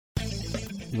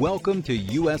Welcome to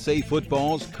USA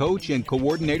Football's Coach and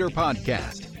Coordinator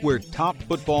Podcast, where top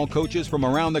football coaches from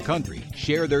around the country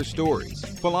share their stories,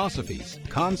 philosophies,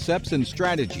 concepts, and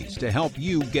strategies to help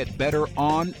you get better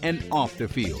on and off the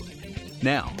field.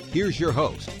 Now, here's your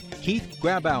host, Keith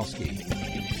Grabowski.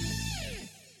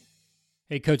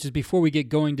 Hey, coaches, before we get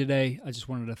going today, I just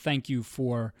wanted to thank you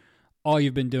for all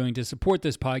you've been doing to support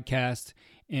this podcast,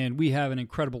 and we have an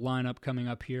incredible lineup coming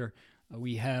up here.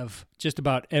 We have just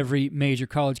about every major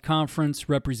college conference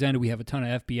represented. We have a ton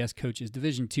of FBS coaches,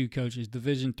 Division II coaches,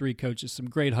 Division III coaches, some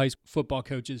great high school football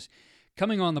coaches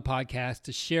coming on the podcast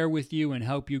to share with you and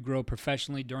help you grow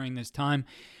professionally during this time.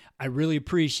 I really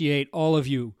appreciate all of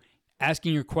you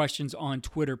asking your questions on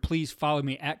Twitter. Please follow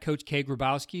me at Coach K.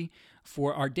 Grabowski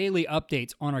for our daily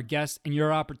updates on our guests and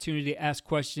your opportunity to ask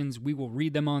questions. We will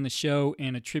read them on the show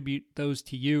and attribute those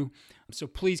to you. So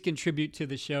please contribute to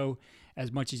the show as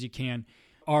much as you can.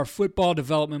 Our football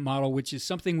development model, which is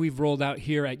something we've rolled out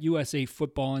here at USA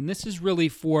Football, and this is really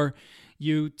for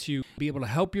you to be able to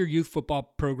help your youth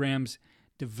football programs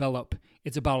develop.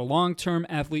 It's about a long-term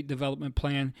athlete development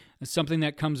plan. It's something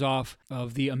that comes off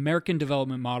of the American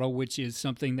development model, which is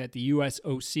something that the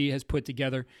USOC has put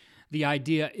together. The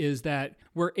idea is that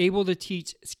we're able to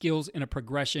teach skills in a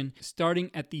progression starting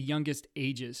at the youngest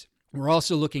ages. We're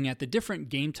also looking at the different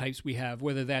game types we have,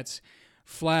 whether that's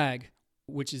flag,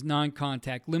 which is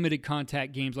non-contact, limited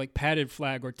contact games like padded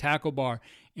flag or tackle bar,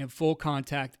 and full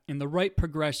contact, and the right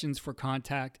progressions for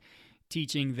contact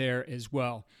teaching there as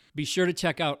well. Be sure to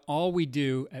check out all we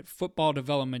do at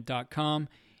footballdevelopment.com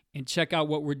and check out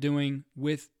what we're doing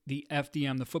with the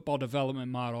FDM, the football development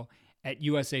model, at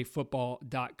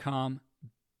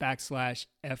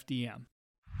usafootball.com/FDM.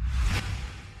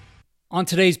 On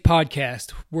today's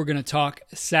podcast, we're going to talk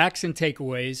sacks and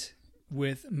takeaways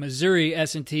with Missouri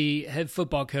S&T head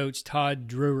football coach Todd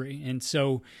Drury. And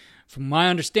so from my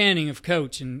understanding of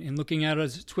Coach and looking at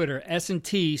his Twitter,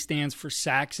 S&T stands for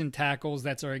sacks and tackles.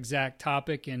 That's our exact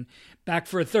topic. And back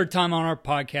for a third time on our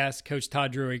podcast, Coach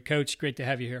Todd Drury. Coach, great to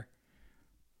have you here.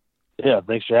 Yeah,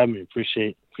 thanks for having me.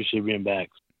 Appreciate being back.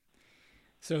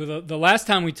 So the last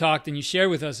time we talked, and you shared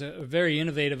with us a very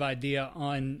innovative idea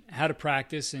on how to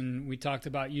practice, and we talked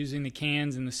about using the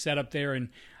cans and the setup there, and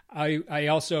I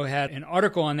also had an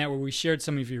article on that where we shared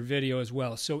some of your video as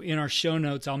well. So in our show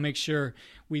notes, I'll make sure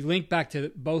we link back to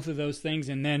both of those things.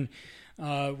 And then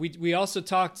we also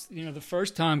talked, the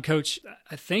first time, Coach,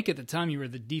 I think at the time you were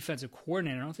the defensive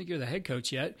coordinator. I don't think you're the head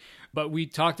coach yet. But we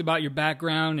talked about your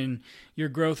background and your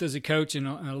growth as a coach and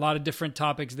a lot of different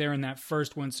topics there in that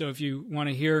first one. So if you want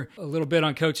to hear a little bit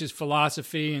on Coach's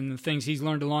philosophy and the things he's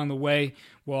learned along the way,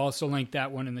 we'll also link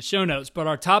that one in the show notes. But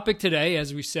our topic today,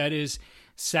 as we said, is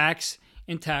sacks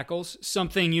and tackles,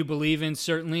 something you believe in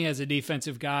certainly as a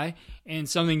defensive guy, and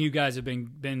something you guys have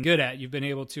been good at. You've been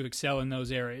able to excel in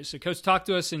those areas. So, Coach, talk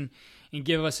to us and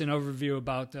give us an overview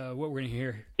about what we're going to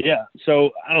hear. Yeah, so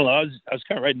I don't know. I was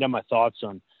kind of writing down my thoughts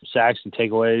on sacks and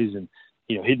takeaways, and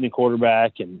hitting the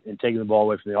quarterback and taking the ball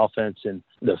away from the offense. And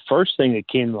the first thing that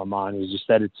came to my mind was just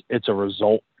that it's a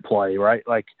result play, right?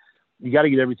 Like you got to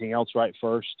get everything else right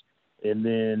first. And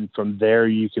then from there,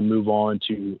 you can move on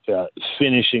to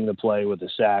finishing the play with a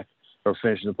sack or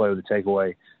finishing the play with a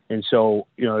takeaway. And so,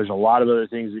 there's a lot of other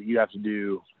things that you have to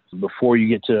do before you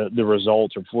get to the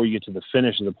results or before you get to the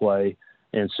finish of the play.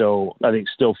 And so I think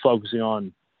still focusing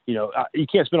on, you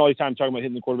can't spend all your time talking about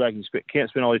hitting the quarterback and you can't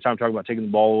spend all your time talking about taking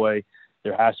the ball away.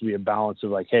 There has to be a balance of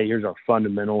like, hey, here's our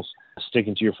fundamentals,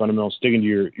 sticking to your fundamentals, sticking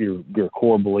to your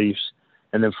core beliefs.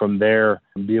 And then from there,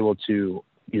 be able to,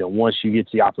 once you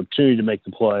get the opportunity to make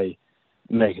the play,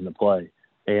 making the play.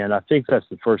 And I think that's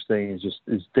the first thing is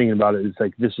thinking about it. It's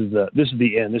like, this is the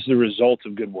end. This is the result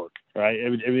of good work, right?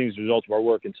 Everything is the result of our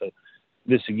work. And so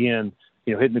this, again,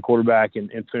 hitting the quarterback and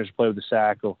finish the play with the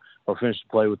sack or finish the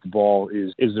play with the ball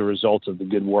is the result of the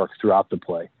good work throughout the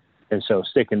play. And so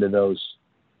sticking to those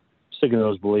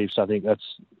beliefs, I think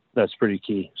that's pretty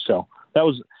key. So that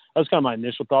was kind of my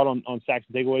initial thought on sacks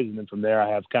and takeaways. And then from there, I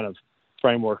have kind of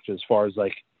frameworks as far as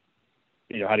like,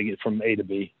 how to get from A to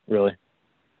B, really.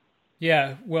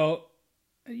 Yeah, well,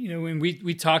 when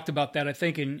we talked about that, I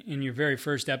think in your very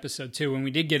first episode too, when we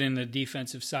did get in the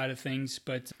defensive side of things.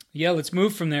 But yeah, let's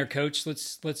move from there, Coach.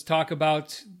 Let's talk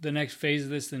about the next phase of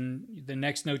this and the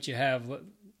next note you have.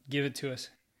 Give it to us.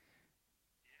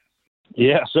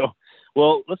 Yeah, so,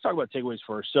 well, let's talk about takeaways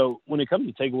first. So when it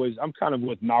comes to takeaways, I'm kind of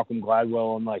with Malcolm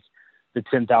Gladwell on like the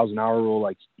 10,000 hour rule.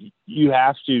 Like you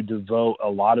have to devote a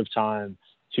lot of time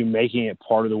to making it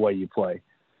part of the way you play.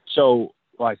 So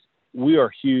like we are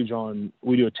huge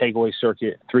we do a takeaway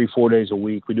circuit 3-4 days a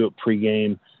week. We do it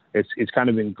pregame. It's kind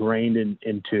of ingrained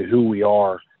into who we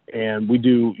are. And we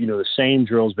do, the same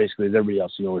drills basically as everybody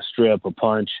else, a strip, a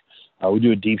punch. We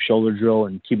do a deep shoulder drill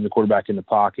and keeping the quarterback in the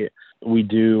pocket. We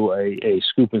do a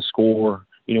scoop and score.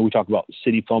 We talk about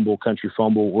city fumble, country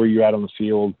fumble, where you're at on the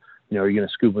field. Are you going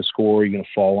to scoop and score? Are you going to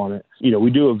fall on it? We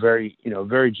do a very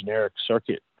generic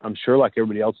circuit, I'm sure, like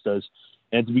everybody else does.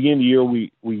 And at the beginning of the year,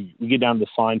 we get down to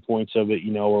the fine points of it,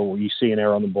 or when you see an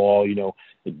error on the ball,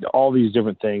 all these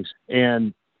different things.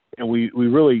 And we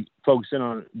really focus in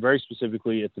on it very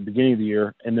specifically at the beginning of the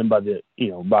year. And then by the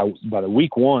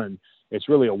week one, it's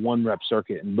really a 1-rep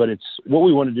circuit. But it's what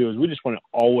we want to do is we just want it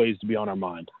always to be on our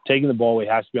mind. Taking the ball away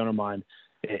has to be on our mind,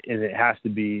 and it has to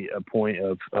be a point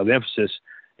of emphasis.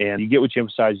 And you get what you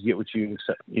emphasize, you get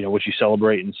what you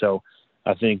celebrate. And so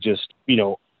I think just,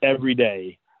 every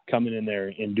day coming in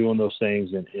there and doing those things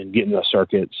and getting those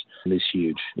circuits is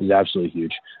huge, is absolutely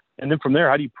huge. And then from there,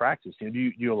 how do you practice? Do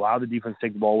you allow the defense to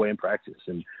take the ball away in practice?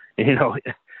 And,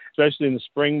 especially in the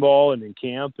spring ball and in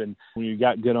camp, and when you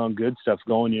got good on good stuff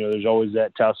going, there's always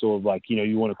that tussle of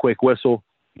you want a quick whistle,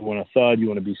 you want a thud, you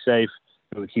want to be safe,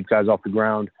 you want to keep guys off the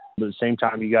ground. But at the same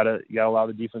time, you gotta allow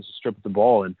the defense to strip at the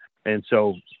ball. And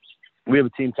so we have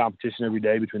a team competition every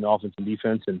day between the offense and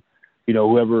defense. And,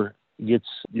 whoever gets,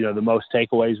 the most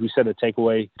takeaways, we set a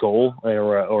takeaway goal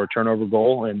or a turnover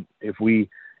goal. And if we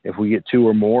get 2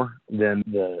 or more, then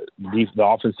the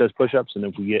offense does push-ups. And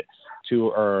if we get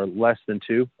 2 or less than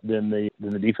 2, then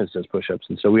the defense does push-ups.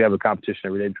 And so we have a competition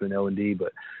every day between O and D.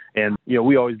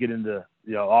 We always get into,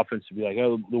 offense to be like,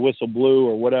 oh, the whistle blew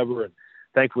or whatever. And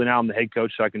thankfully now I'm the head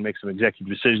coach, so I can make some executive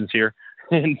decisions here.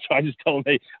 And so I just tell them,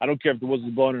 hey, I don't care if the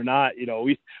whistle's blowing or not.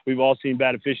 We've all seen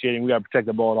bad officiating. We got to protect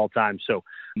the ball at all times. So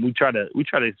we try to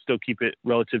still keep it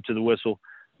relative to the whistle,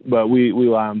 but we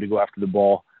allow them to go after the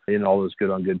ball in all those good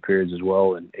on good periods as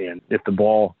well. And if the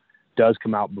ball does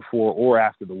come out before or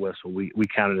after the whistle, we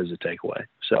count it as a takeaway.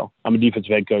 So I'm a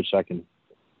defensive head coach, so I can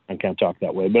talk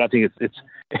that way. But I think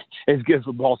it's good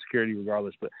for ball security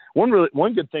regardless. But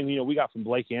one good thing we got from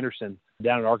Blake Anderson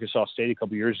down at Arkansas State a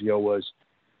couple years ago was,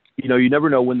 you never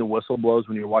know when the whistle blows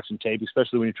when you're watching tape,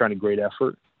 especially when you're trying to grade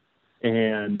effort.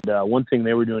 And one thing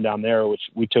they were doing down there, which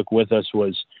we took with us,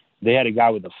 was they had a guy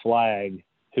with a flag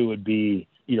who would be,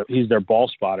 he's their ball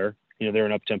spotter. They're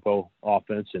an up-tempo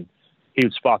offense, and he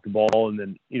would spot the ball. And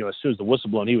then, as soon as the whistle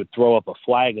blown, he would throw up a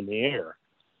flag in the air.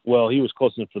 Well, he was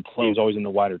close enough to the play. He was always in the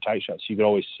wider tight shots. So you could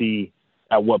always see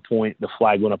at what point the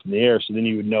flag went up in the air. So then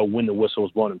you would know when the whistle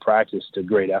was blown in practice to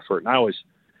grade effort. I always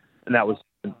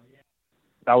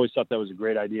thought that was a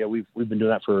great idea. We've been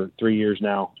doing that for 3 years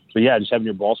now. So yeah, just having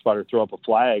your ball spotter throw up a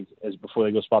flag before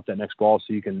they go spot that next ball,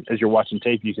 so you can, as you're watching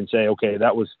tape, you can say, okay,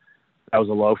 that was a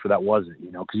loaf or that wasn't.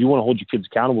 Because you want to hold your kids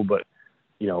accountable, but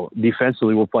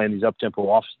defensively we're playing these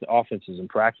up-tempo offenses in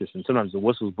practice, and sometimes the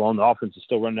whistle's blown, the offense is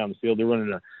still running down the field. They're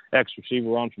running an X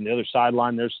receiver on from the other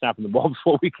sideline. They're snapping the ball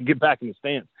before we can get back in the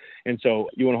stance. And so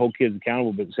you want to hold kids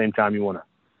accountable, but at the same time you want to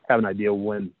have an idea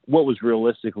what was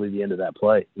realistically the end of that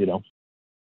play.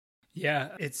 Yeah,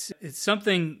 it's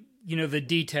something, the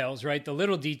details, right? The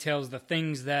little details, the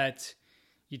things that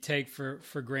you take for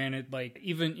granted, like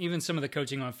even some of the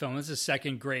coaching on film. This is a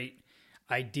second great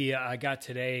idea I got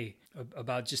today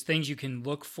about just things you can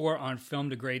look for on film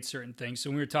to grade certain things. So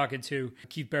we were talking to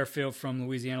Keith Bearfield from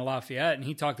Louisiana Lafayette, and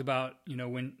he talked about,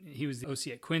 when he was the OC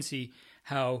at Quincy,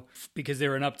 how because they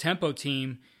were an up-tempo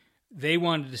team, they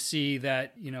wanted to see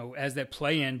that, as that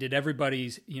play ended,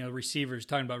 everybody's, receivers,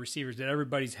 talking about receivers, that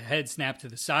everybody's head snapped to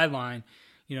the sideline,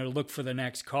 to look for the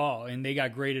next call. And they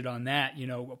got graded on that,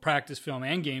 practice film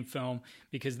and game film,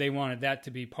 because they wanted that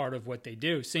to be part of what they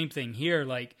do. Same thing here,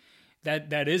 like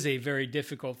that is a very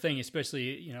difficult thing,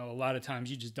 especially, a lot of times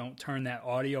you just don't turn that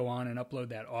audio on and upload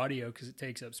that audio because it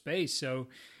takes up space. So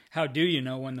how do you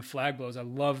know when the flag blows? I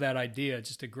love that idea.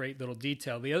 Just a great little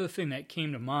detail. The other thing that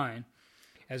came to mind,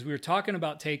 as we were talking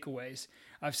about takeaways,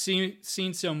 I've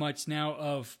seen so much now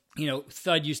of,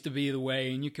 thud used to be the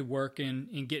way, and you could work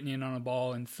in getting in on a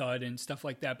ball and thud and stuff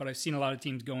like that. But I've seen a lot of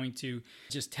teams going to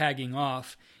just tagging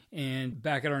off. And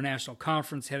back at our national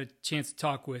conference, had a chance to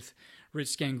talk with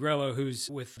Rich Scangrello, who's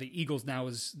with the Eagles now,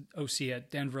 was OC at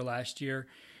Denver last year.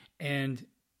 And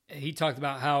he talked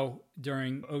about how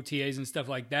during OTAs and stuff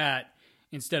like that,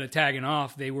 instead of tagging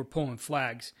off, they were pulling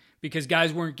flags because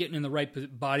guys weren't getting in the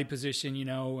right body position,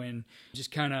 and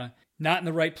just kind of not in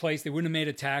the right place. They wouldn't have made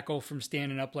a tackle from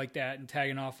standing up like that and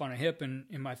tagging off on a hip. And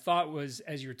my thought was,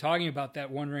 as you were talking about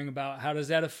that, wondering about how does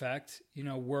that affect,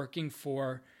 working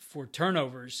for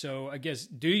turnovers. So I guess,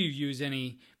 do you use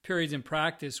any periods in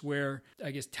practice where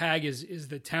I guess tag is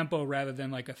the tempo rather than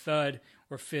like a thud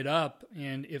or fit up?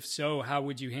 And if so, how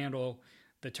would you handle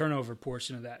the turnover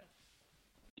portion of that?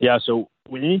 Yeah, so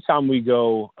anytime we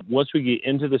go, once we get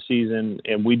into the season,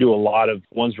 and we do a lot of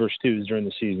ones versus twos during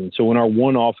the season. So when our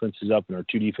one offense is up and our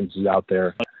two defense is out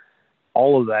there,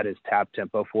 all of that is tap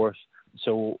tempo for us.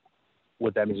 So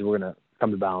what that means is we're going to come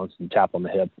to balance and tap on the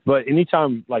hip. But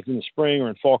anytime, like in the spring or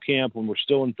in fall camp, when we're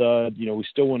still in thud, we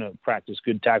still want to practice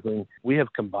good tackling. We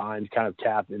have combined kind of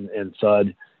tap and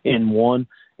thud in one.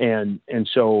 And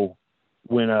so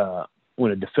when a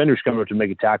defender's coming up to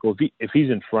make a tackle, if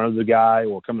he's in front of the guy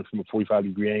or coming from a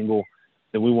 45-degree angle,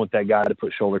 then we want that guy to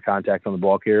put shoulder contact on the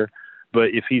ball carrier. But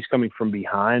if he's coming from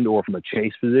behind or from a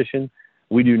chase position,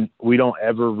 we don't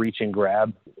ever reach and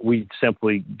grab. We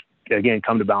simply, again,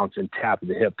 come to balance and tap at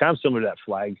the hip, kind of similar to that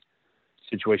flag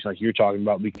situation like you're talking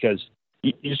about, because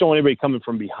you just don't want anybody coming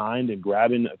from behind and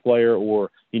grabbing a player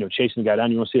or, chasing the guy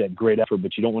down. You want to see that great effort,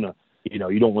 but you don't want to,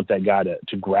 you don't want that guy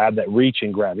to grab that reach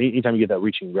and grab. Anytime you get that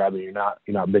reach and grab, you're not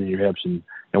bending your hips and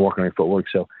working on your footwork.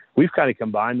 So we've kind of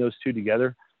combined those two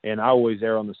together, and I always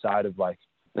err on the side of like,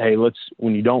 hey,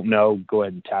 when you don't know, go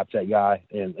ahead and tap that guy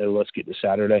and let's get to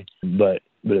Saturday. But at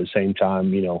the same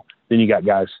time, then you got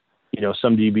guys,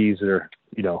 some DBs that are,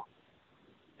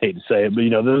 hate to say it,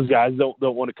 but those guys don't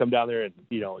want to come down there and,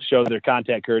 show their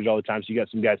contact courage all the time. So you got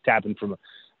some guys tapping from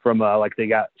like they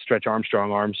got Stretch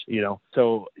Armstrong arms,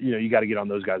 So, you got to get on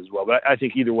those guys as well. But I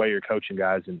think either way you're coaching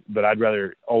guys, but I'd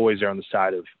rather always err on the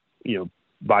side of,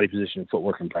 body position and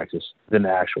footwork in practice than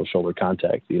the actual shoulder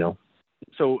contact,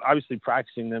 So obviously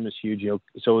practicing them is huge.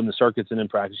 So in the circuits and in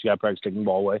practice, you got to practice taking the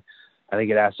ball away. I think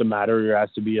it has to matter. There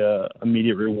has to be a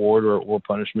immediate reward or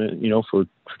punishment, for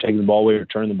taking the ball away or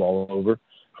turning the ball over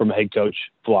from a head coach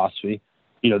philosophy.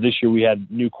 This year we had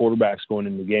new quarterbacks going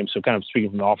into the game. So kind of speaking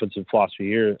from the offensive philosophy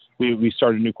here, we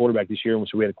started a new quarterback this year, and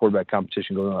so we had a quarterback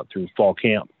competition going up through fall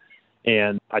camp.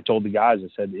 And I told the guys, I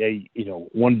said, hey,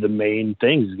 one of the main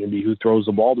things is going to be who throws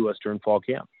the ball to us during fall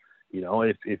camp.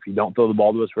 If you don't throw the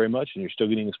ball to us very much and you're still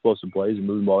getting explosive plays and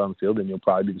moving the ball down the field, then you'll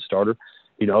probably be the starter.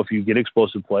 If you get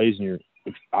explosive plays and you're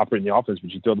operating the offense,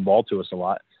 but you throw the ball to us a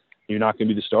lot, you're not going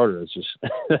to be the starter. It's just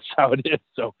that's how it is.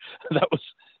 So that was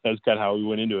kind of how we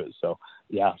went into it. So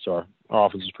yeah, so our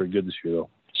offense is pretty good this year though.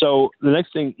 So the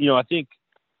next thing, I think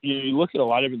you look at a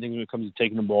lot of different things when it comes to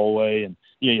taking the ball away, and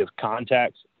you have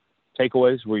contacts,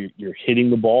 takeaways where you're hitting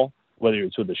the ball, whether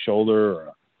it's with the shoulder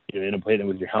or you end up hitting it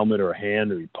with your helmet or a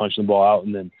hand, or you're punching the ball out.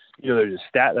 And then, there's a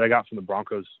stat that I got from the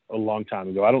Broncos a long time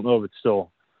ago. I don't know if it's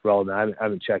still relevant. I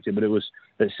haven't checked it, but it was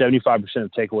that 75%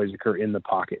 of takeaways occur in the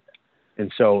pocket.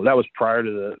 And so that was prior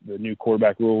to the new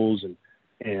quarterback rules and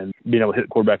being able to hit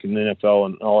the quarterback in the NFL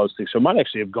and all those things. So it might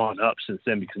actually have gone up since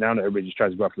then, because now everybody just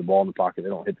tries to go after the ball in the pocket. They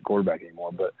don't hit the quarterback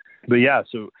anymore. But yeah,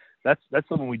 so that's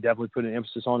something we definitely put an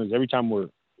emphasis on, is every time we're,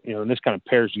 and this kind of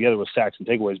pairs together with sacks and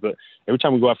takeaways, but every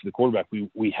time we go after the quarterback,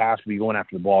 we have to be going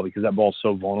after the ball, because that ball's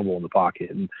so vulnerable in the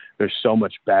pocket. And there's so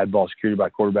much bad ball security by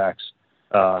quarterbacks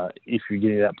if you're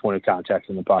getting that point of contact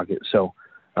in the pocket. So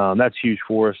that's huge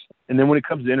for us. And then when it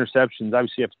comes to interceptions,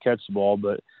 obviously you have to catch the ball,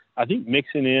 but I think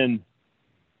mixing in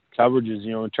coverages,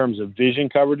 in terms of vision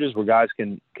coverages where guys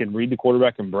can read the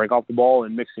quarterback and break off the ball,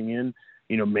 and mixing in,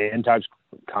 man types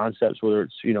concepts, whether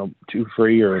it's,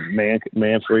 2-free or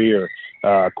man free or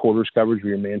quarters coverage where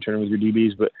you're man turning with your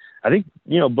DBs. But I think,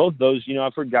 both those,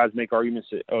 I've heard guys make arguments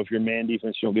that, if you're man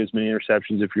defense, you don't get as many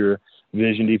interceptions. If you're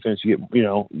vision defense, you get,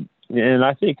 and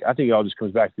I think it all just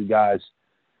comes back to guys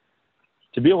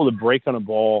to be able to break on a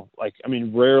ball.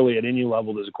 Rarely at any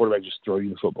level does a quarterback just throw you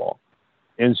the football.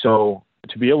 And so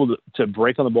to be able to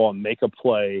break on the ball and make a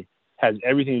play has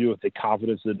everything to do with the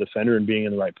confidence of the defender and being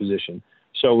in the right position.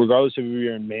 So regardless of if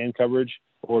you're in man coverage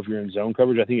or if you're in zone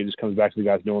coverage, I think it just comes back to the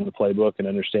guys knowing the playbook and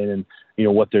understanding,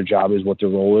 what their job is, what their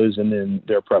role is, and then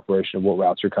their preparation of what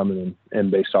routes are coming in,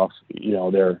 and based off,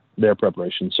 their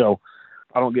preparation. So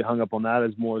I don't get hung up on that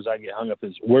as more as I get hung up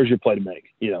is, where's your play to make?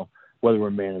 Whether we're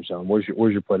in man or zone, where's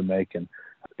your play to make?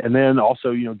 And then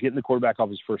also, getting the quarterback off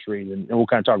his first read, and we'll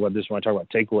kind of talk about this when I talk about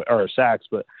takeaway or sacks,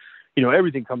 but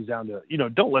everything comes down to,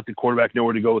 don't let the quarterback know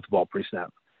where to go with the ball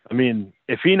pre-snap.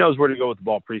 If he knows where to go with the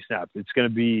ball pre-snap, it's going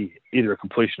to be either a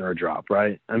completion or a drop,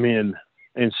 right? And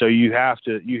so you have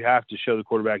to show the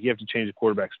quarterback, you have to change the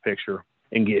quarterback's picture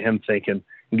and get him thinking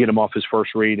and get him off his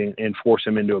first read and force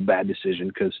him into a bad decision,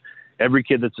 because every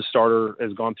kid that's a starter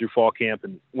has gone through fall camp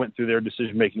and went through their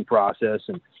decision-making process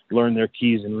and learned their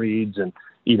keys and reads, and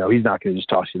he's not going to just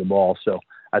toss you the ball. So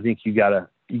I think you gotta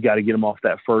get him off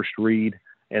that first read,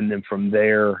 and then from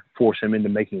there force him into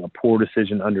making a poor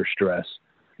decision under stress.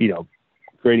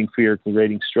 Creating fear,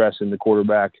 creating stress in the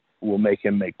quarterback will make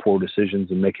him make poor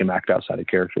decisions and make him act outside of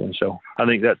character. And so I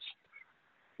think that's,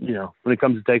 when it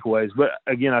comes to takeaways. But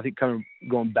again, I think kind of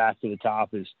going back to the top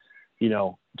is,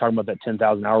 talking about that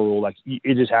 10,000 hour rule, like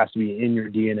it just has to be in your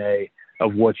DNA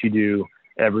of what you do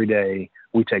every day.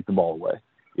 We take the ball away,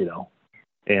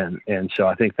 and so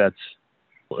I think that's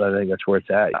where it's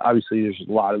at. Obviously, there's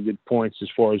a lot of good points as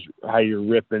far as how you're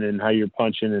ripping and how you're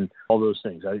punching and all those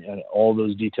things. And all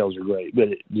those details are great, but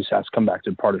it just has to come back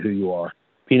to part of who you are.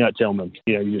 Peanut Tillman,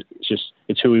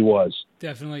 it's who he was.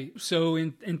 Definitely. So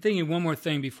in thinking one more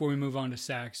thing before we move on to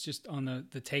sacks, just on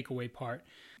the takeaway part,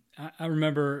 I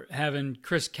remember having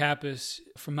Chris Kappas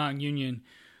from Mount Union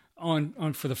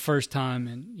on for the first time,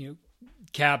 and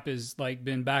Cap has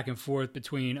been back and forth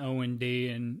between O and D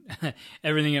and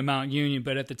everything at Mount Union.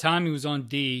 But at the time he was on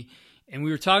D, and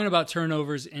we were talking about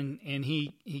turnovers, and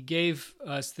he gave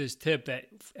us this tip that,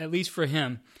 at least for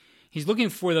him, he's looking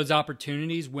for those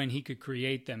opportunities when he could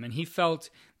create them. And he felt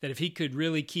that if he could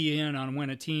really key in on when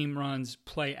a team runs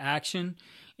play action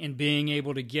and being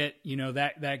able to get,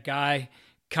 that guy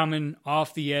coming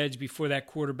off the edge before that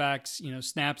quarterback,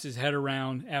 snaps his head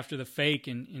around after the fake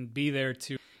and be there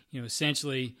to,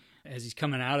 essentially, as he's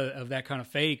coming out of that kind of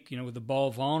fake, with the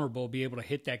ball vulnerable, be able to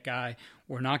hit that guy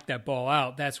or knock that ball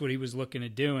out. That's what he was looking to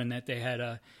do, and that they had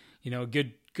a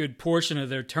good portion of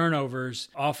their turnovers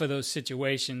off of those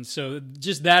situations. So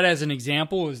just that as an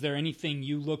example, is there anything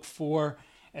you look for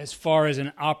as far as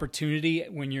an opportunity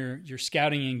when you're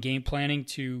scouting and game planning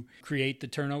to create the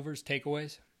turnovers,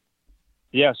 takeaways?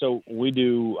 Yeah, so we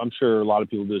do. I'm sure a lot of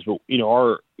people do this, but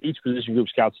each position group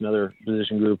scouts another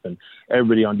position group, and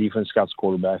everybody on defense scouts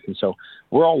quarterback. And so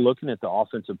we're all looking at the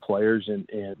offensive players, and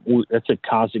that's a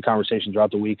constant conversation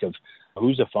throughout the week of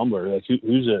who's a fumbler, like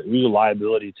who's a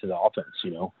liability to the offense,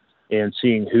 and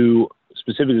seeing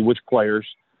which players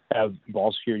have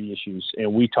ball security issues.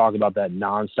 And we talk about that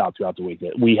nonstop throughout the week,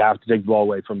 that we have to take the ball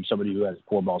away from somebody who has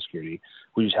poor ball security.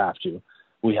 We just have to.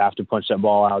 We have to punch that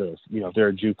ball out if they're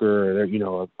a juker or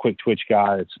they're, a quick twitch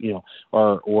guy,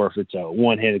 or if it's a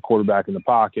one-handed quarterback in the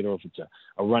pocket, or if it's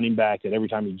a running back that every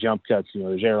time he jump cuts,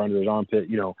 there's air under his armpit.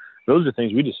 Those are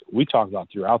things we talk about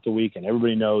throughout the week, and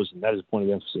everybody knows, and that is a point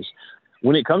of emphasis.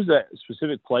 When it comes to that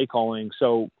specific play calling,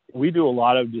 so we do a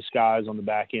lot of disguise on the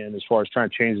back end as far as trying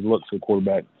to change the look for the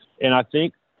quarterback. And I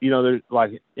think, there's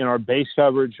like in our base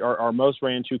coverage, our most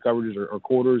ran two coverages are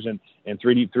quarters and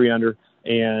 3 deep, 3 under.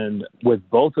 And with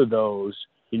both of those,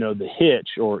 the hitch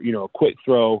or, a quick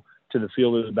throw to the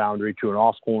field of the boundary to an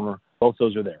off corner, both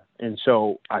those are there. And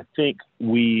so I think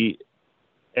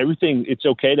it's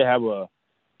okay to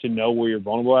know where you're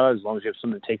vulnerable at, as long as you have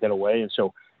something to take that away. And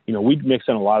so, we mix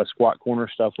in a lot of squat corner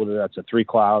stuff, whether that's a 3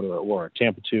 cloud or a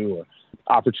Tampa 2, or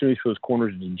opportunities for those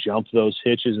corners to jump those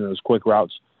hitches and those quick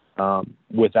routes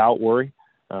without worry.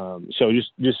 So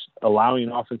just allowing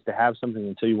an offense to have something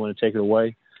until you want to take it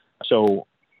away. So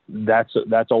that's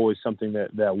always something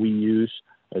that we use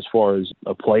as far as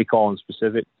a play call in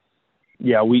specific.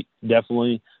 Yeah, we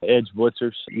definitely edge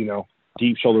blitzers,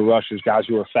 deep shoulder rushers, guys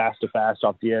who are fast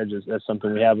off the edge. That's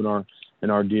something we have in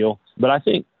our deal. But I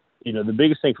think, the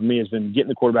biggest thing for me has been getting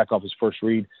the quarterback off his first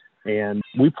read. And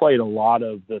we played a lot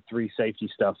of the 3 safety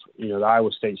stuff, the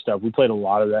Iowa State stuff. We played a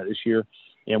lot of that this year.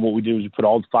 And what we do is we put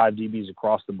all 5 DBs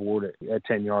across the board at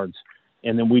 10 yards.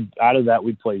 And then out of that,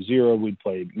 we'd play 0, we'd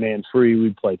play man free,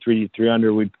 we'd play 3 deep, 3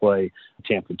 under, we'd play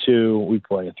Tampa 2, we'd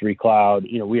play a 3 cloud.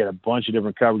 We had a bunch of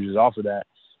different coverages off of that.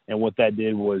 And what that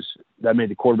did was that made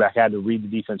the quarterback had to read the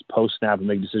defense post snap and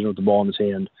make a decision with the ball in his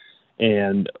hand,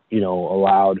 and,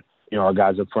 allowed, our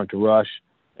guys up front to rush.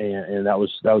 And that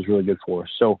was really good for us.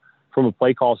 So from a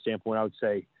play call standpoint, I would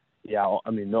say, yeah,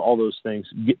 all those things,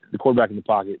 get the quarterback in the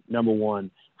pocket, number one.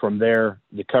 From there,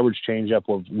 the coverage change up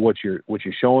of what you're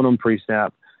showing them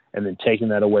pre-snap, and then taking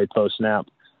that away post-snap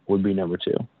would be number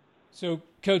 2. So,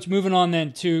 Coach, moving on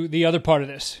then to the other part of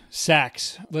this,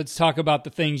 sacks. Let's talk about the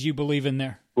things you believe in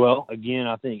there. Well, again,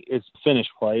 I think it's finish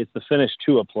play. It's the finish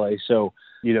to a play. So,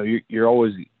 you're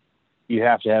always – you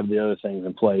have to have the other things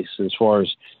in place as far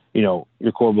as, your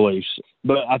core beliefs.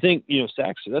 But I think,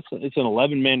 sacks, it's an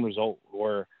 11-man result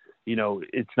where –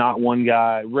 it's not one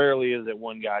guy. Rarely is it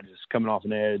one guy just coming off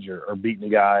an edge or beating a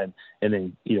guy and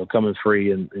then, coming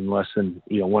free in less than,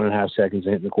 1.5 seconds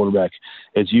and hitting the quarterback.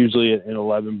 It's usually an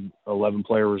 11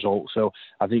 player result. So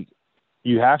I think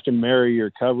you have to marry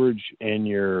your coverage and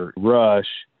your rush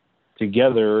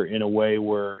together in a way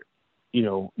where,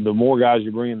 the more guys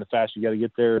you bring in, the faster you got to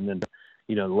get there. And then,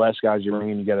 the less guys you bring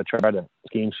in, you got to try to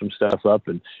scheme some stuff up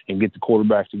and get the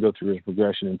quarterback to go through his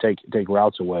progression and take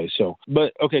routes away. So,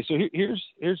 but okay, so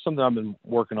here's something I've been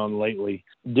working on lately: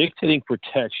 dictating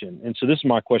protection. And so this is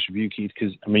my question for you, Keith,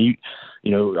 because you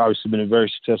obviously been a very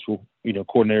successful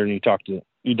coordinator, and you talk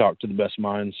to the best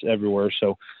minds everywhere.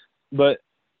 So, but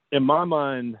in my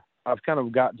mind, I've kind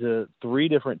of got to three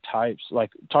different types,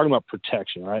 like talking about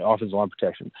protection, right? Offensive line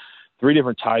protection. Three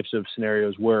different types of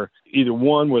scenarios where either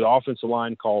one where the offensive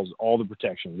line calls all the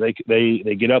protections.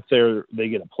 They get up there, they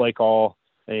get a play call,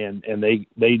 and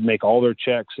they make all their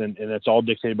checks, and that's all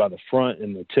dictated by the front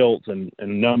and the tilt and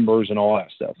numbers and all that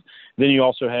stuff. Then you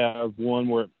also have one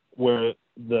where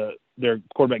their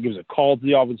quarterback gives a call to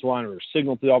the offensive line or a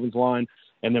signal to the offensive line,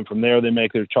 and then from there they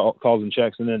make their calls and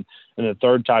checks. And then the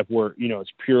third type where,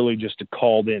 it's purely just a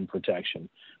called in protection,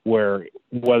 where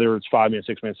whether it's 5-man,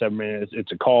 6-man, 7-man,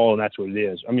 it's a call and that's what it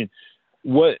is. I mean,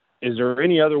 what is there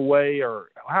any other way, or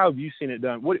how have you seen it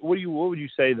done? What would you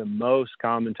say the most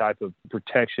common type of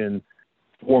protection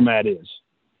format is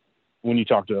when you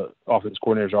talk to offense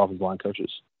coordinators or offensive line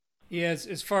coaches? Yeah,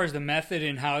 as far as the method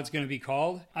and how it's going to be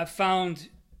called, I've found,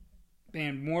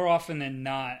 man, more often than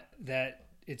not that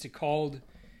it's a called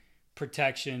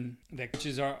protection that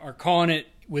coaches are calling it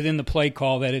within the play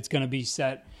call that it's going to be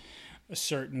set a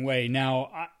certain way.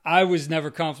 Now, I was never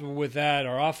comfortable with that.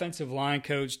 Our offensive line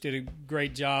coach did a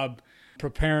great job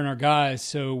preparing our guys,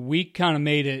 so we kind of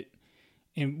made it.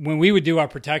 And when we would do our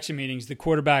protection meetings, the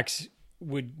quarterbacks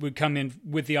would come in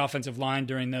with the offensive line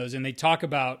during those, and they talk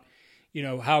about,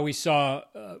 how we saw,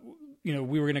 we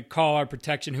were going to call our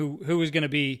protection, who was going to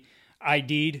be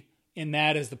ID'd in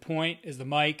that as the point, as the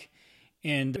mic,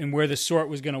 and where the sort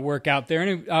was going to work out there.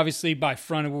 And obviously by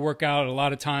front it would work out. A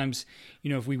lot of times,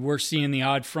 if we were seeing the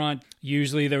odd front,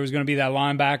 usually there was going to be that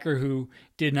linebacker who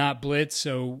did not blitz,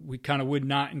 so we kind of would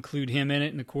not include him in it,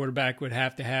 and the quarterback would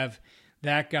have to have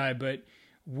that guy. But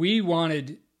we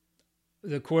wanted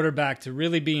the quarterback to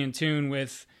really be in tune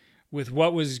with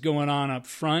what was going on up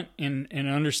front and an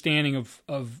understanding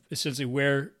of essentially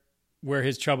where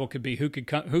his trouble could be, who could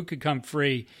come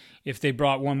free if they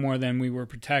brought one more than we were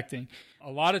protecting. A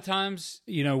lot of times,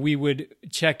 we would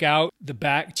check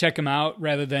him out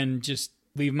rather than just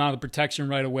leave him out of the protection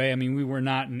right away. I mean, we were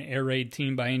not an air raid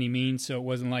team by any means, so it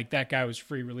wasn't like that guy was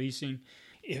free releasing.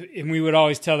 And we would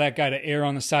always tell that guy to err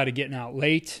on the side of getting out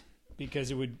late,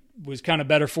 because it was kind of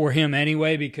better for him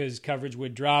anyway, because coverage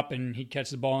would drop and he'd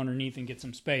catch the ball underneath and get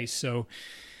some space. So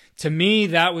to me,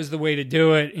 that was the way to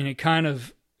do it, and it kind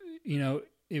of,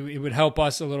 it would help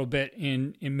us a little bit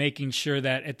in making sure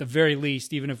that at the very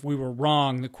least, even if we were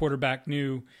wrong, the quarterback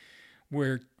knew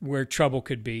where trouble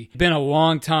could be. It's been a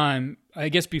long time. I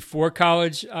guess before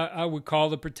college, I would call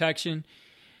the protection,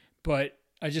 but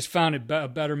I just found a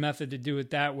better method to do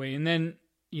it that way. And then,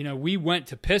 we went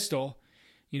to pistol,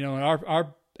 and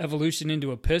our evolution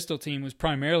into a pistol team was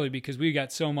primarily because we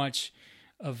got so much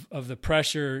of the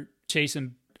pressure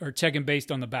chasing or checking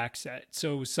based on the back set.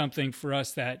 So it was something for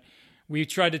us that we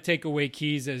tried to take away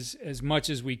keys as much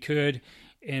as we could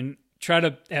and try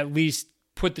to at least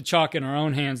put the chalk in our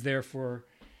own hands there for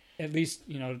at least,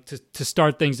 to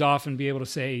start things off and be able to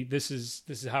say, this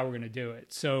is how we're going to do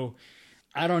it. So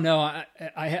I don't know.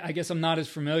 I guess I'm not as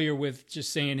familiar with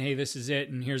just saying, hey, this is it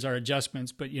and here's our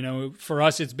adjustments. But, for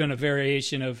us, it's been a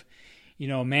variation of,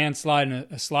 a man slide and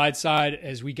a slide side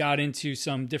as we got into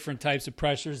some different types of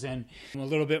pressures and a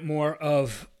little bit more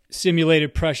of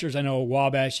simulated pressures. I know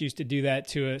Wabash used to do that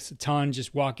to us a ton,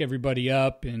 just walk everybody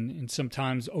up and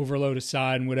sometimes overload a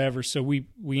side and whatever. So we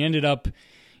ended up,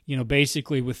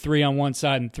 basically with 3 on one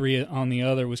side and 3 on the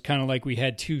other. Was kind of like we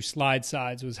had 2 slide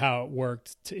sides was how it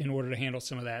worked in order to handle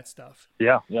some of that stuff.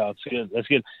 Yeah, that's good. That's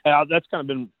good. That's kind of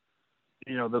been,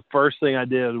 the first thing I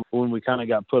did when we kind of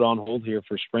got put on hold here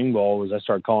for spring ball was I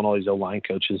started calling all these O-line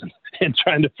coaches and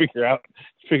trying to figure out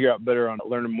better on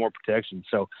learning more protection.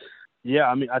 So, yeah,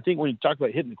 I mean, I think when you talk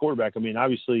about hitting the quarterback, I mean,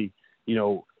 obviously,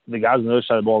 the guys on the other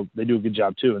side of the ball, they do a good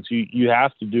job too. And so you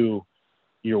have to do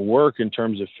your work in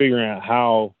terms of figuring out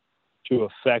how to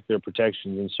affect their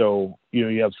protections. And so,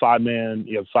 you have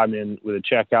 5-man with a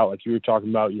check out, like you were talking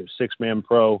about, you have 6-man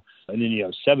pro, and then you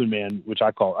have 7-man, which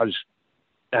I just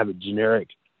have a generic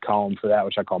column for that,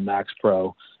 which I call max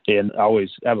pro. And I always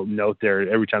have a note there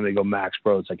every time they go max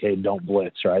pro, it's like, hey, don't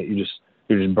blitz, right? You're just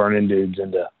burning dudes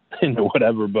into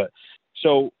whatever. But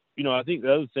so, I think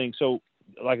the other thing, so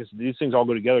like I said, these things all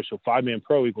go together. So 5-man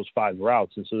pro equals 5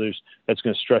 routes. And so that's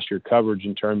going to stress your coverage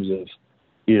in terms of,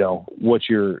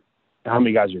 how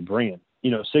many guys you're bringing.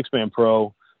 6-man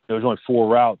pro, there's only 4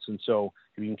 routes. And so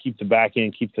if you can keep the back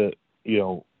end, keep the,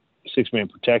 6-man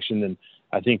protection, then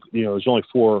I think, there's only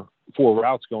four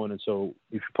routes going. And so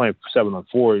if you're playing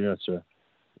 7-on-4,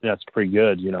 that's pretty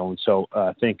good, And so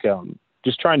I think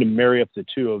just trying to marry up the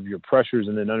two of your pressures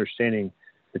and then understanding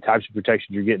the types of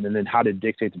protections you're getting and then how to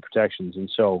dictate the protections.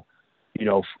 And so,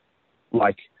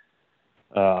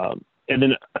 and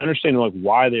then understanding like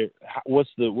why what's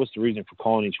the reason for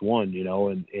calling each one,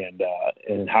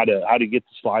 and how to get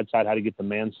the slide side, how to get the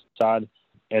man side,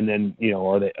 and then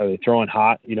are they throwing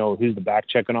hot, who's the back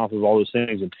checking off of all those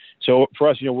things. And so for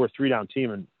us, we're a 3-down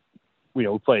team, and we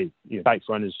play tight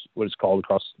front is what it's called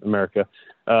across America,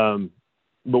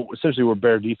 but essentially we're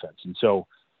bear defense, and so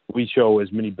we show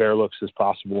as many bear looks as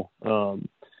possible,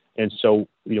 and so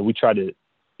we try to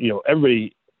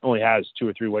everybody only has 2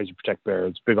 or 3 ways to protect bear.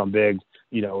 It's big on big,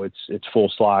 it's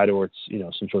full slide, or it's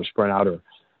some sort of sprint out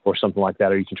or something like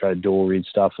that, or you can try to dual read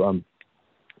stuff.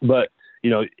 But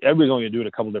everybody's only gonna do it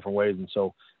a couple different ways, and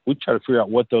so we try to figure out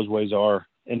what those ways are,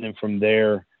 and then from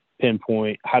there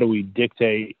pinpoint how do we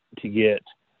dictate to get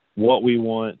what we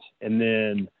want, and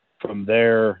then from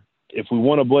there, if we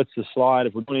want to blitz the slide,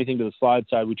 if we're doing anything to the slide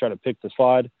side, we try to pick the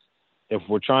slide. If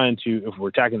we're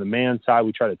attacking the man side,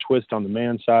 we try to twist on the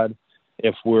man side.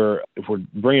 If we're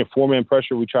bringing 4-man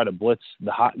pressure, we try to blitz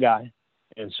the hot guy,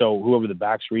 and so whoever the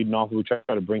back's reading off, we try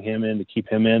to bring him in to keep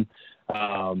him in.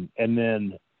 And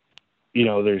then,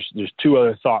 there's 2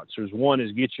 other thoughts. There's one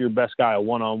is get your best guy a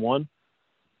one-on-one,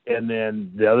 and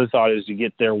then the other thought is to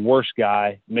get their worst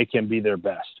guy, make him be their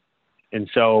best. And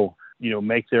so,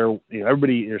 make their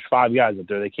everybody. There's 5 guys up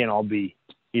there. They can't all be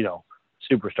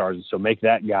superstars, and so make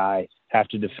that guy have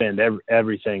to defend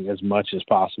everything as much as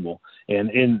possible.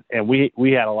 And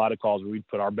we had a lot of calls where we'd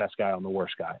put our best guy on the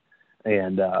worst guy,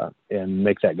 and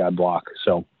make that guy block.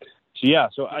 So yeah.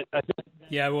 So I think.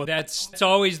 Yeah, well, that's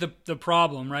always the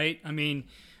problem, right? I mean,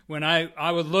 when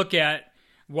I would look at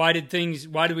why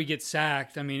did we get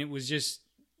sacked? I mean, it was just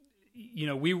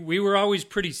we were always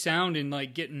pretty sound in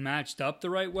like getting matched up the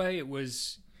right way. It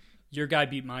was your guy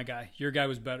beat my guy. Your guy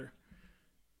was better.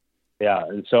 Yeah,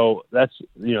 and so I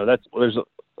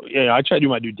try to do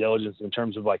my due diligence in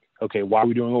terms of like, okay, why are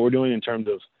we doing what we're doing? In terms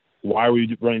of why are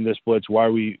we running this blitz?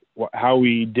 How are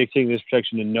we dictating this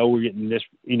protection to know we're getting this?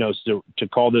 To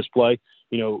call this play.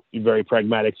 Very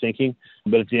pragmatic thinking.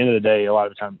 But at the end of the day, a lot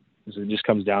of the time it just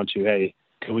comes down to, hey,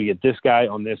 can we get this guy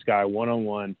on this guy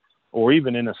one-on-one, or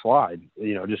even in a slide?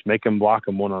 Just make them block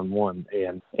them one-on-one,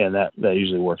 and that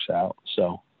usually works out.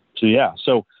 So yeah.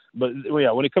 But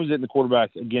yeah, when it comes to hitting the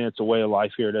quarterback, again, it's a way of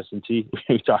life here at S&T.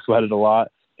 We talk about it a lot.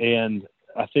 And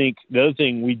I think the other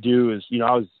thing we do is,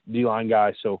 I was D-line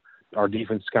guy, so our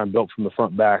defense is kind of built from the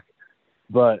front back.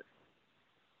 But,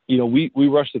 we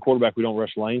rush the quarterback. We don't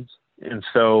rush lanes. And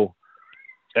so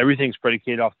everything's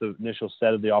predicated off the initial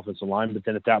set of the offensive line. But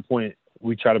then at that point,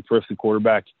 we try to peripher the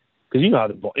quarterback because how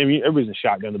the ball – everybody's in a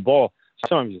shotgun. The ball –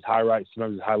 sometimes it's high right,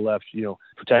 sometimes it's high left.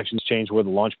 Protections change where the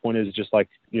launch point is, just like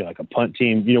like a punt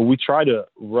team. We try to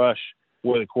rush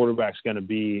where the quarterback's going to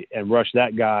be and rush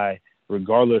that guy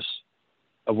regardless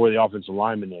of where the offensive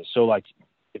lineman is. So, like,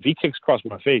 if he kicks across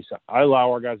my face, I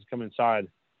allow our guys to come inside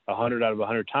 100 out of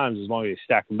 100 times as long as they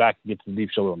stack them back and get to the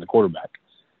deep shoulder on the quarterback.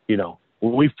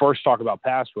 When we first talk about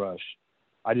pass rush,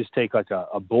 I just take like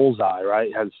a bullseye, right?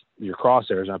 It has your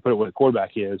crosshairs, and I put it where the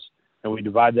quarterback is. And we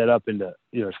divide that up into,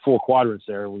 there's 4 quadrants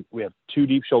there. We have 2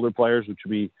 deep shoulder players, which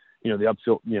would be, the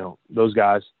upfield, those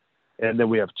guys. And then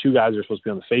we have 2 guys that are supposed to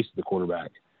be on the face of the quarterback.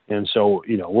 And so,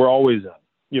 we're always,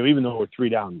 even though we're 3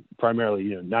 down, primarily,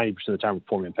 90% of the time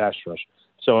we're 4-man pass rush.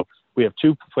 So we have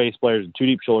 2 face players and 2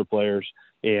 deep shoulder players,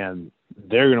 and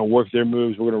they're going to work their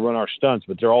moves. We're going to run our stunts,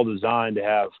 but they're all designed to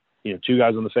have, 2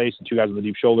 guys on the face and 2 guys on the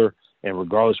deep shoulder. And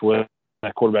regardless of where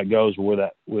that quarterback goes, or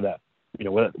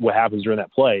what happens during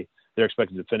that play, they're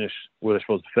expected to finish where they're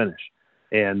supposed to finish.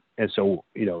 And so,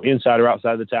 inside or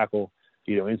outside of the tackle,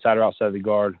 inside or outside of the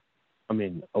guard. I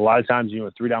mean, a lot of times,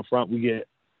 a 3 down front, we get,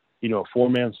 a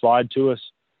 4-man slide to us.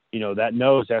 That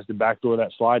nose has to backdoor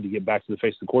that slide to get back to the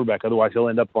face of the quarterback. Otherwise, he'll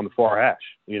end up on the far hash,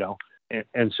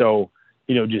 And so,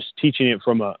 just teaching it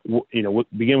from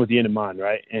begin with the end in mind,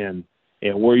 right? And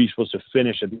where are you supposed to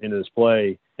finish at the end of this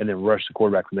play, and then rush the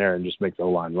quarterback from there and just make the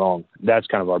line wrong. That's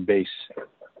kind of our base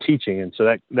teaching, and so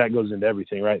that goes into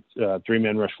everything, right?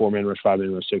 3-man rush, 4-man rush,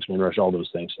 5-man rush, 6-man rush, all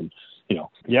those things. And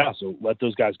so let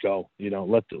those guys go.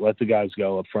 Let the guys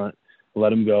go up front, let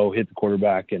them go, hit the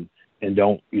quarterback, and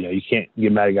don't you can't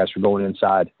get mad at guys for going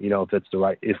inside.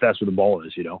 If that's where the ball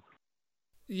is.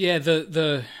 Yeah,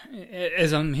 the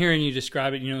as I'm hearing you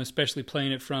describe it, especially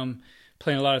playing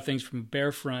a lot of things from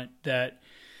bear front, that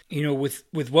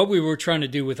with what we were trying to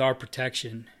do with our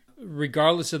protection,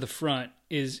 regardless of the front,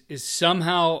 is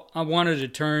somehow I wanted to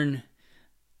turn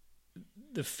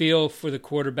the feel for the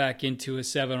quarterback into a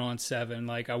 7-on-7.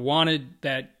 Like, I wanted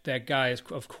that guy,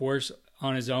 of course,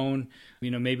 on his own,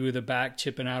 maybe with a back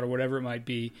chipping out or whatever it might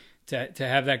be, to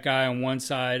have that guy on one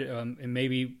side, and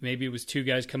maybe it was 2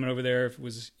 guys coming over there if it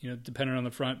was, dependent on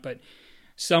the front. But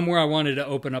somewhere I wanted to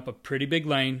open up a pretty big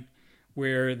lane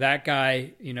where that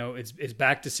guy, it's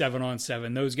back to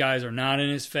 7-on-7. Those guys are not in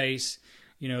his face.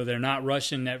 They're not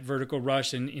rushing that vertical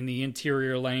rush in the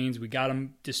interior lanes. We got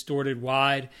him distorted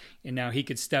wide, and now he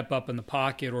could step up in the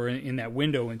pocket or in that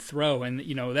window and throw. And,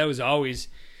 that was always,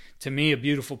 to me, a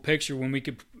beautiful picture when we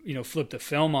could, flip the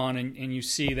film on and you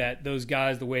see that those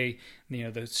guys, the way,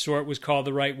 the sort was called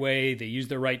the right way, they used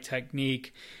the right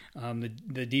technique.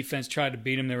 The defense tried to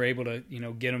beat them. They were able to,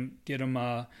 get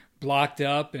them blocked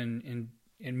up and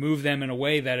move them in a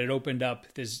way that it opened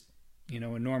up this,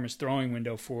 enormous throwing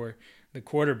window for the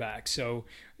quarterback. So,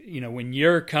 when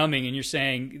you're coming and you're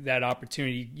saying that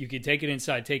opportunity, you could take it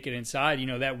inside,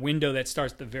 that window that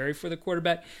starts to vary for the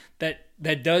quarterback,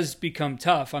 that does become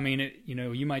tough. I mean,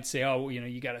 you might say, oh,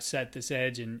 you got to set this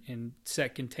edge and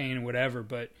set contain and whatever.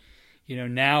 But,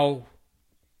 now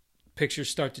pictures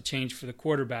start to change for the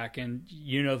quarterback. And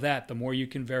that the more you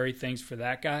can vary things for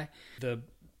that guy, the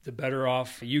better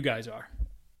off you guys are.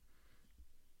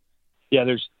 Yeah,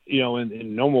 there's,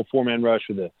 in normal 4-man rush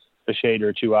with a shade or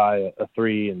a 2-eye, a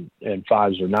 3 and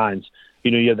 5s or 9s,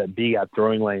 you have that big gap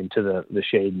throwing lane to the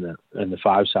shade and the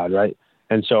 5 side, right?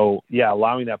 And so,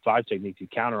 allowing that 5 technique to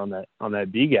counter on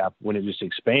that B gap when it just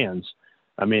expands.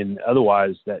 I mean,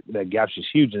 otherwise that gap's just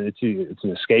huge, and it's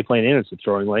an escape lane and it's a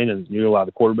throwing lane, and you allow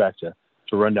the quarterback to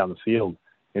run down the field.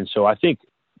 And so I think,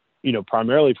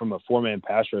 primarily from a 4-man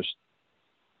pass rush,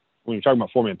 when you're talking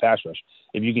about 4-man pass rush,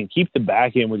 if you can keep the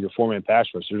back end with your 4-man pass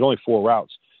rush, there's only 4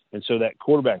 routes. And so that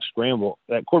quarterback scramble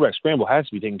has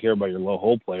to be taken care of by your low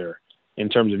hole player, in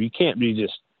terms of, you can't be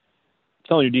just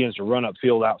telling your DNs to run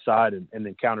upfield outside and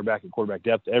then counter back at quarterback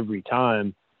depth every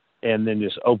time and then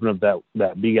just open up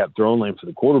that B gap throwing lane for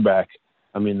the quarterback.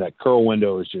 I mean, that curl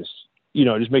window is just,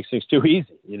 it just makes things too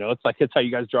easy. It's like, that's how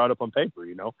you guys draw it up on paper,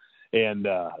 and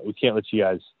we can't let you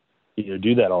guys,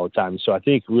 do that all the time. So I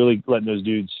think really letting those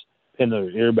dudes pin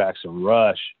their earbacks and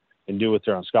rush and do what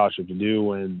they're on scholarship to do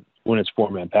when it's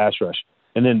 4-man pass rush.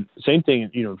 And then same thing,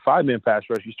 5-man pass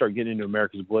rush, you start getting into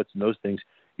America's Blitz and those things,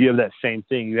 you have that same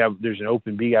thing. There's an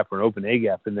open B gap or an open A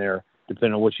gap in there,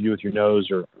 depending on what you do with your nose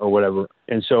or whatever.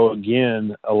 And so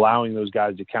again, allowing those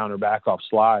guys to counter back off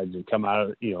slides and come out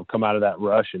of that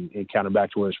rush and counter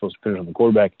back to where they're supposed to finish on the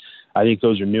quarterback. I think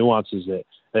those are nuances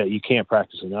that you can't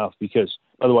practice enough, because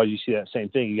otherwise you see that same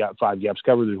thing. You got 5 gaps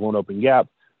covered. There's one open gap.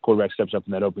 Quarterback steps up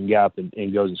in that open gap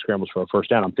and goes and scrambles for a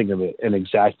first down. I'm thinking of an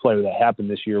exact play that happened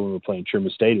this year when we were playing Truman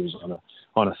State. It was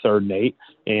on a 3rd and 8,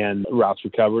 and routes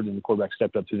were covered, and the quarterback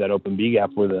stepped up through that open B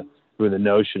gap where the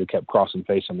nose should have kept crossing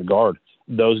face on the guard.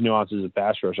 Those nuances of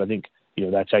pass rush, I think,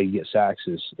 that's how you get sacks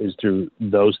is through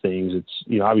those things.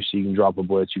 It's, obviously you can drop a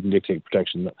blitz, you can dictate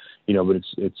protection, but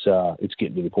it's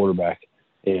getting to the quarterback,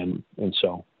 and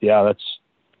so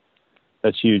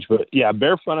that's huge. But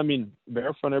bear front,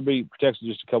 everybody protects in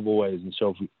just a couple of ways. And so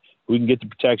if we can get the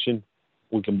protection,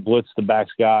 we can blitz the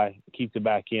backs guy, keep the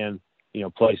back in,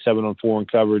 play 7-on-4 in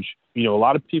coverage. A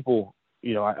lot of people,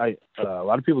 a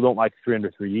lot of people don't like 3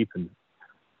 under 3 deep, and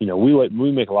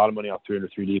we make a lot of money off 3 under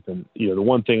 3 deep. And the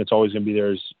one thing that's always going to be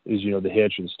there is the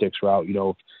hitch or the sticks route.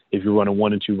 If you're running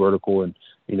 1 and 2 vertical and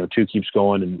 2 keeps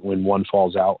going, and when 1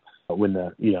 falls out, when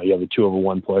you have a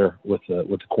 2-over-1 player with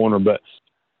the corner. But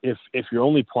if you're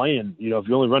only playing, if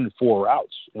you're only running 4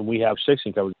 routes and we have 6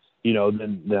 in coverage,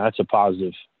 then that's a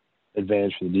positive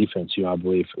advantage for the defense. I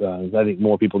believe. I think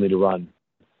more people need to run.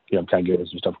 I'm kind of giving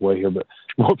some stuff away here, but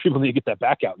more people need to get that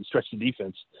back out and stretch the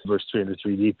defense versus 3 under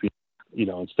 3 deep.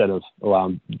 Instead of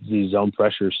allowing these zone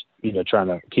pressures, trying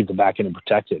to keep the back end and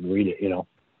protect it and read it.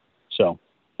 So,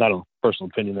 I don't know, personal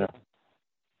opinion there.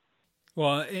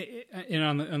 Well,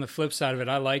 on the flip side of it,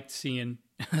 I liked seeing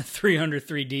 3 under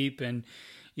 3 deep, and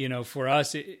for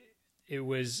us, it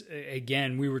was,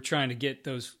 again, we were trying to get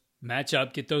those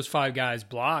get those 5 guys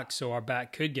blocked so our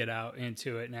back could get out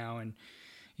into it now and,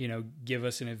 give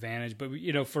us an advantage. But,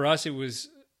 for us, it was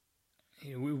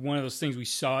one of those things, we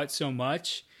saw it so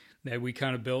much that we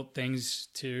kind of built things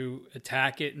to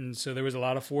attack it. And so there was a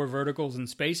lot of 4 verticals and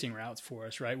spacing routes for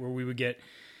us, right, where we would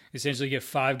essentially get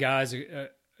 5 guys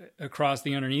across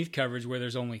the underneath coverage where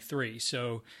there's only 3.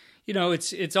 So,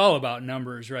 it's all about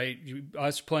numbers, right?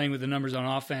 Us playing with the numbers on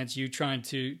offense, you trying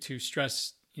to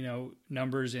stress,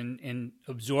 numbers and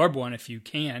absorb one if you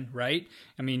can, right?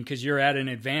 I mean, because you're at an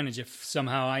advantage if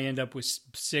somehow I end up with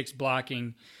 6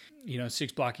 blocking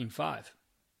 5.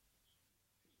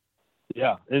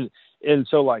 Yeah, and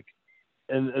so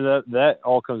that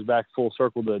all comes back full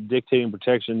circle to dictating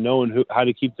protection, knowing how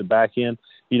to keep the back end,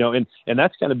 and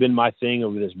that's kind of been my thing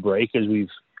over this break as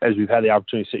we've had the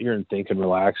opportunity to sit here and think and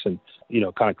relax and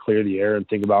kind of clear the air and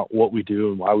think about what we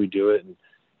do and why we do it,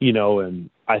 and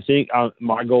I think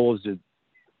my goal is to,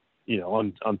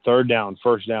 on third down,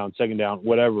 first down, second down,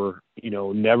 whatever,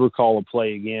 never call a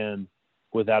play again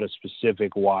without a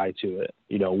specific why to it.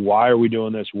 Why are we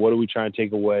doing this? What are we trying to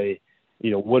take away?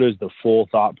 What is the full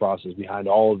thought process behind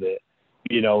all of it?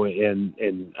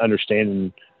 And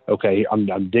understanding, okay, I'm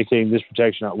dictating this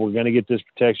protection. We're going to get this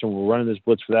protection. We're running this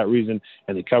blitz for that reason.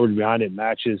 And the coverage behind it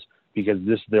matches because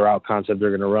this is their out concept they're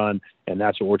going to run. And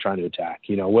that's what we're trying to attack.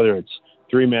 Whether it's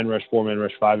 3-man rush, 4-man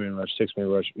rush, 5-man rush, 6-man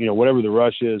rush, whatever the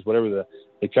rush is, whatever the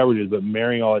coverage is, but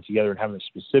marrying all that together and having a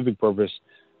specific purpose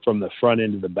from the front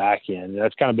end to the back end. And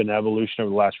that's kind of been an evolution over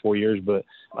the last 4 years. But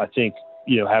I think,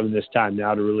 having this time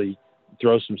now to really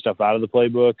throw some stuff out of the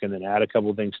playbook and then add a couple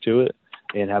of things to it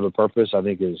and have a purpose, I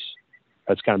think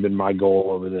that's kind of been my goal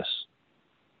over this,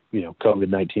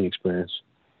 COVID-19 experience.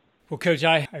 Well, Coach,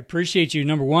 I appreciate you,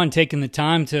 number one, taking the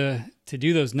time to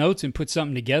do those notes and put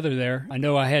something together there. I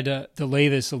know I had to delay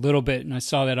this a little bit, and I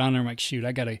saw that on there. I'm like, shoot,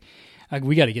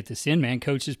 we got to get this in, man.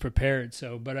 Coach is prepared.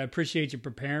 But I appreciate you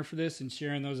preparing for this and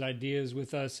sharing those ideas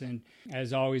with us. And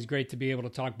as always, great to be able to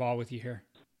talk ball with you here.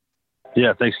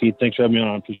 Yeah, thanks, Keith. Thanks for having me on.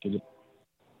 I appreciate it.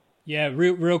 Yeah,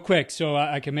 real quick, so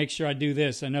I can make sure I do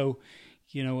this. I know,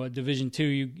 Division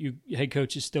II, you head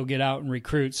coaches still get out and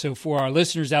recruit. So for our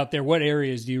listeners out there, what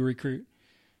areas do you recruit?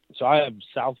 So I have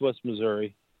Southwest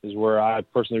Missouri is where I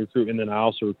personally recruit, and then I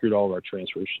also recruit all of our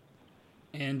transfers.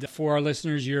 And for our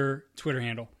listeners, your Twitter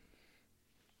handle?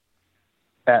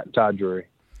 At Todd Drury.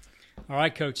 All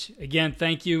right, Coach. Again,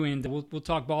 thank you, and we'll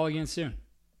talk ball again soon.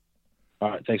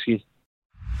 All right, thanks, Keith.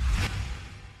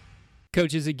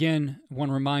 Coaches, again, I want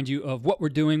to remind you of what we're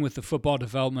doing with the football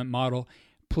development model.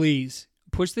 Please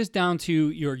push this down to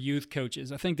your youth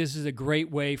coaches. I think this is a great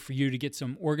way for you to get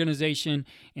some organization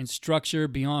and structure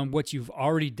beyond what you've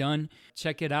already done.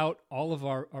 Check it out, all of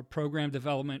our program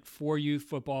development for youth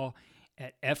football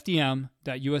at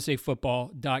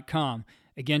fdm.usafootball.com.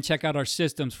 Again, check out our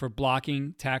systems for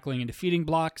blocking, tackling, and defeating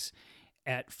blocks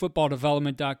at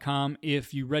footballdevelopment.com.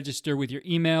 If you register with your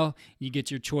email, you get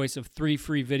your choice of 3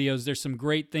 free videos. There's some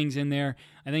great things in there.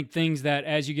 I think things that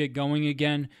as you get going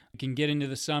again, you can get into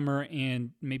the summer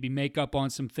and maybe make up on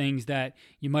some things that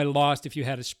you might have lost if you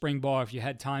had a spring ball, if you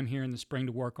had time here in the spring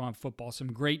to work on football.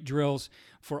 Some great drills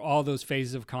for all those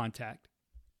phases of contact.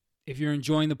 If you're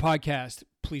enjoying the podcast,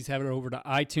 please head over to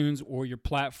iTunes or your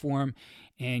platform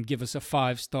and give us a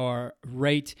 5-star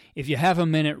rate. If you have a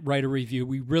minute, write a review.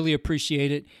 We really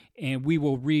appreciate it, and we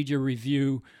will read your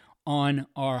review on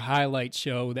our highlight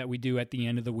show that we do at the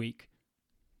end of the week.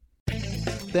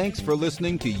 Thanks for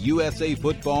listening to USA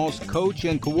Football's Coach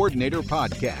and Coordinator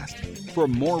Podcast. For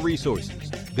more resources,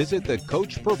 visit the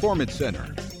Coach Performance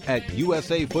Center at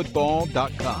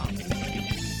usafootball.com.